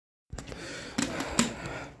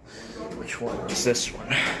which one is this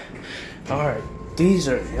one? Alright, these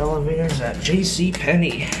are the elevators at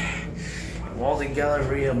JCPenny. Walden,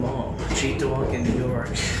 Galleria Mall, Cheektowaga, New York.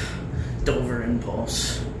 Dover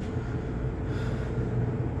Impulse.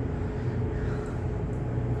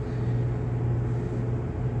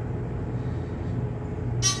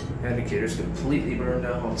 Indicator's completely burned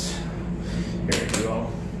out. Here we go.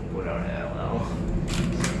 Go down to LL.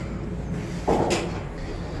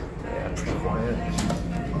 Yeah, pretty quiet.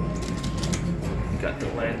 Got the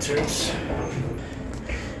lanterns.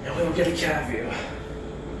 And we will get a cab view.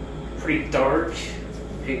 Pretty dark.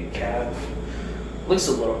 Big cab. Looks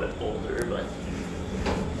a little bit older, but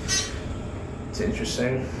it's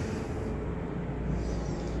interesting.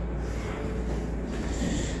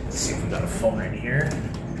 Let's see if we got a phone in here.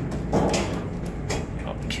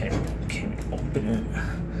 Oh, can't open it.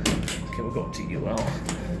 Okay, we'll go to UL.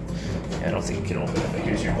 Yeah, I don't think you can open it, but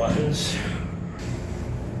here's your buttons.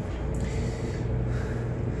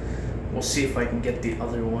 We'll see if I can get the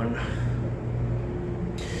other one.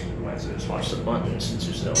 Might as well just watch the buttons since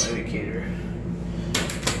there's no indicator.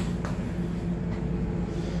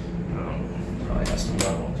 Probably has to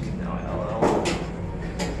level. Now LL.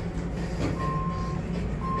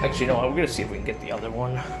 Actually, no, we're gonna see if we can get the other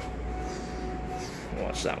one.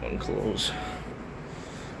 Watch that one close.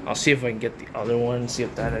 I'll see if I can get the other one, see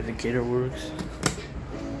if that indicator works.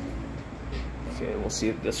 Okay, we'll see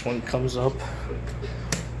if this one comes up.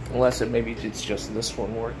 Unless maybe it's just this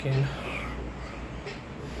one working.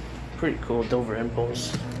 Pretty cool, Dover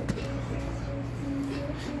Impulse.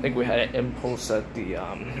 I think we had an Impulse at the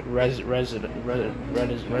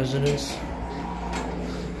residence.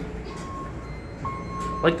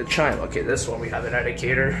 Like the chime. Okay, this one we have an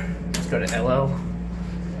indicator. Let's go to LL.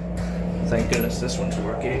 Thank goodness this one's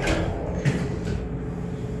working.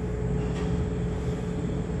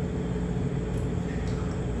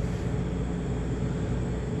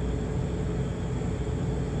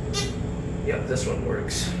 Yep, this one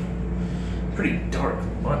works. Pretty dark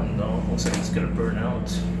button though. Looks like it's gonna burn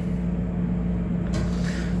out.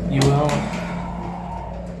 UL.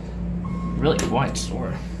 Really quiet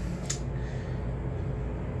store.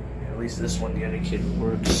 At least this one, the indicator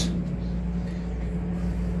works.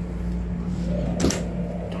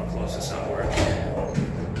 Don't close this out, work.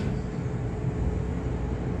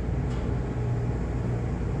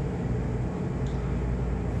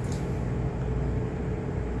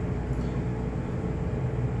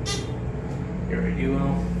 Here at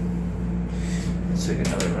UL. Let's take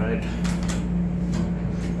another ride.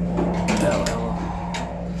 LL.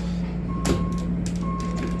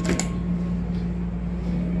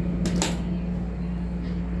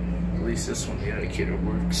 At least this one, the indicator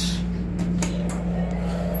works.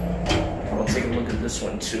 I'll take a look at this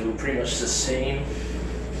one too. Pretty much the same.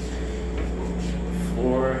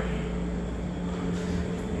 Floor.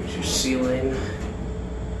 Here's your ceiling.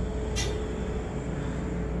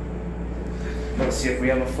 Let's see if we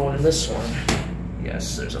have a phone in this one.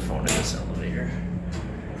 Yes, there's a phone in this elevator.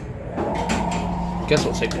 Guess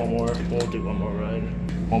we'll take one more. We'll do one more ride.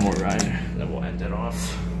 One more ride, then we'll end it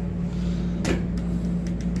off.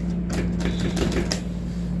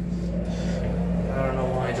 I don't know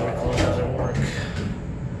why door close doesn't work.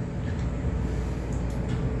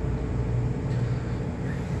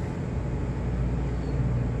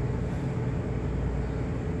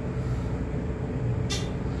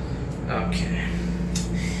 Okay.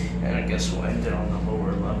 And I guess we'll end it on the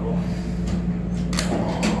lower level.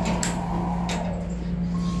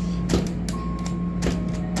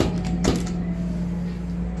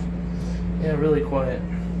 Yeah, really quiet.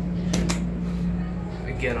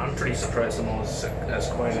 Again, I'm pretty surprised the mall is as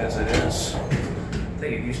quiet as it is. I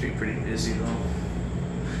think it used to be pretty busy though.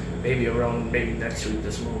 Maybe next week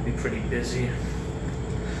this mall will be pretty busy.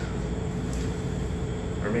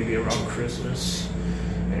 Or maybe around Christmas.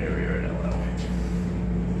 And here we are at LL.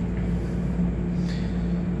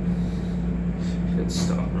 Good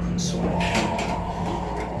stop, run, switch.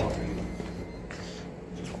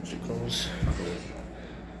 Just watch it close.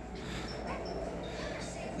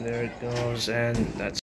 There it goes, and that's